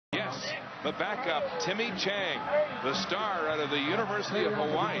the backup, Timmy Chang, the star out of the University of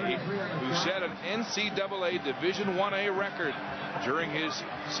Hawaii, who set an NCAA Division 1A record during his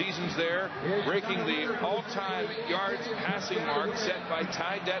seasons there, breaking the all-time yards passing mark set by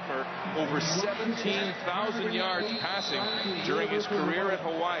Ty Detmer, over 17,000 yards passing during his career at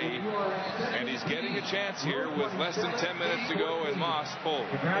Hawaii. And he's getting a chance here with less than 10 minutes to go and Moss pulled.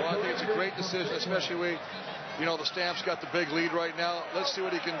 Well, I think it's a great decision, especially when, the Stamps got the big lead right now. Let's see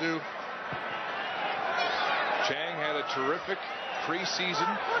what he can do. Chang had a terrific preseason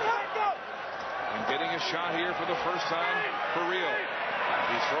and getting a shot here for the first time for real.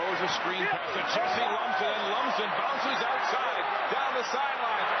 He throws a screen pass to Jesse Lumsden, and Lumsden bounces outside down the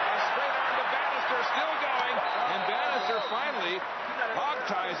sideline. A straight arm to Bannister, still going, and Bannister finally hog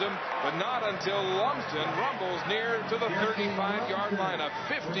ties him, but not until Lumsden rumbles near to the 35-yard line. A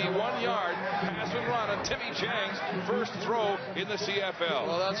 51-yard pass and run on Timmy Chang's first throw in the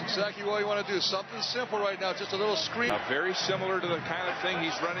CFL. Well, that's exactly what you want to do. Something simple right now, just a little screen. Very similar to the kind of thing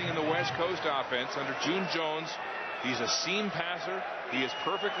he's running in the West Coast offense under June Jones. He's a seam passer. He is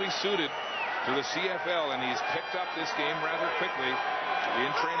perfectly suited to the CFL, and he's picked up this game rather quickly in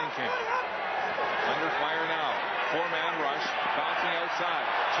training camp. Under fire now. Four-man rush, bouncing outside.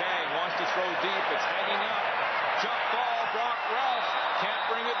 Chang wants to throw deep. It's hanging up. Jump ball. Brock Ralph can't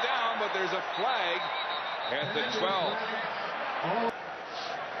bring it down, but there's a flag at the 12.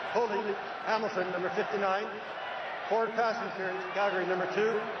 Holding Hamilton, number 59. Forward pass interference, Calgary, number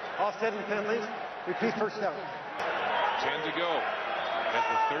 2. Offsetting penalties. Repeat first down. 10 to go at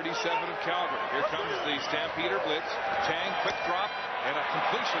the 37 of Calgary. Here comes the Stampeder blitz. Chang, quick drop, and a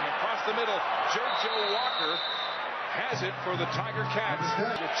completion across the middle. Jojo Walker has it for the Tigercats.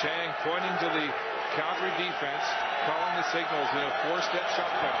 Chang pointing to the Calgary defense, calling the signals in a four-step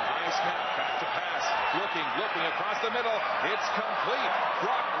shotgun. High snap, back to pass. Looking across the middle. It's complete.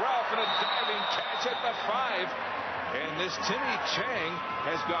 Brock Ralph and a diving catch at the 5. And this Timmy Chang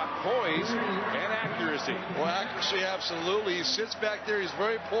has got poise and accuracy. Well, accuracy, absolutely. He sits back there. He's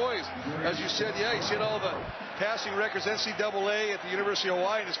very poised. As you said, he's hit all the passing records NCAA at the University of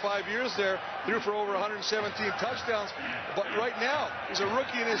Hawaii in his 5 years there. Threw for over 117 touchdowns. But right now, he's a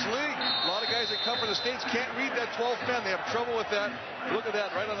rookie in his league. A lot of guys that come from the States can't read that 12th man. They have trouble with that. Look at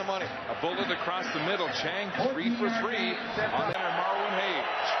that, right on the money. A bullet across the middle. Chang 3 for 3 on there. Marwin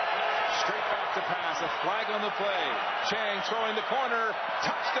Hayes. Straight back to pass, a flag on the play. Chang throwing the corner,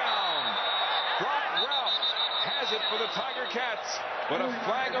 touchdown. Brock Ralph has it for the Tigercats, but a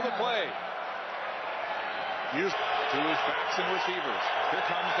flag on the play. Used to his backs and receivers. Here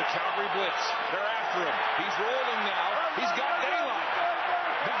comes the Calgary blitz. They're after him. He's rolling now. He's got daylight.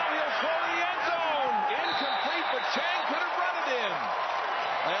 Now he'll throw the end zone. Incomplete, but Chang could have run it in.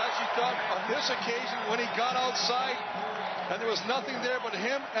 I actually thought on this occasion when he got outside and there was nothing there but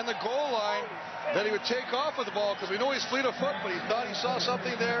him and the goal line that he would take off with the ball, because we know he's fleet of foot, but he thought he saw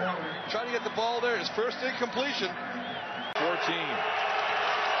something there, trying to get the ball there. His first incompletion. 14.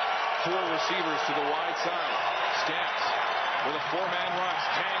 4 receivers to the wide side. Stamps with a 4-man rush.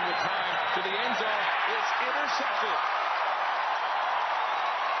 Chang with time to the end zone. It's intercepted.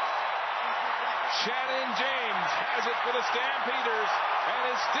 Shannon James has it for the Stampeders and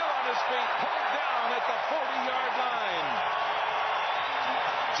is still on his feet, pulled down at the 40-yard line.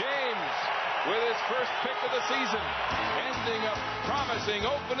 James with his first pick of the season, ending a promising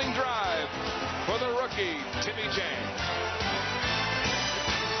opening drive for the rookie, Timmy Chang.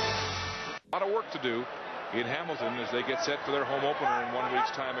 A lot of work to do in Hamilton as they get set for their home opener in 1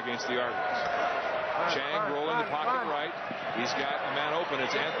 week's time against the Argos. Chang rolling the pocket right. He's got a man open.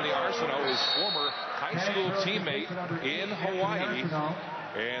 It's Anthony Arsenault, his former high school teammate in Hawaii.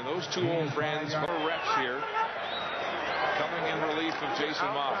 And those two old friends, reps here, coming in relief of Jason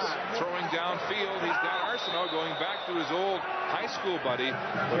Moss. Throwing downfield, he's got Arsenault going back to his old high school buddy,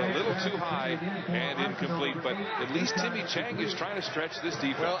 but a little too high and incomplete. But at least Timmy Chang is trying to stretch this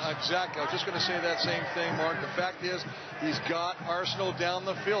defense. Well, exactly. I was just going to say that same thing, Mark. The fact is, he's got Arsenault down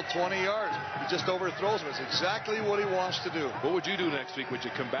the field, 20 yards. He just overthrows him. It's exactly what he wants to do. What would you do next week? Would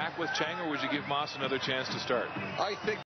you come back with Chang, or would you give Moss another chance to start? I think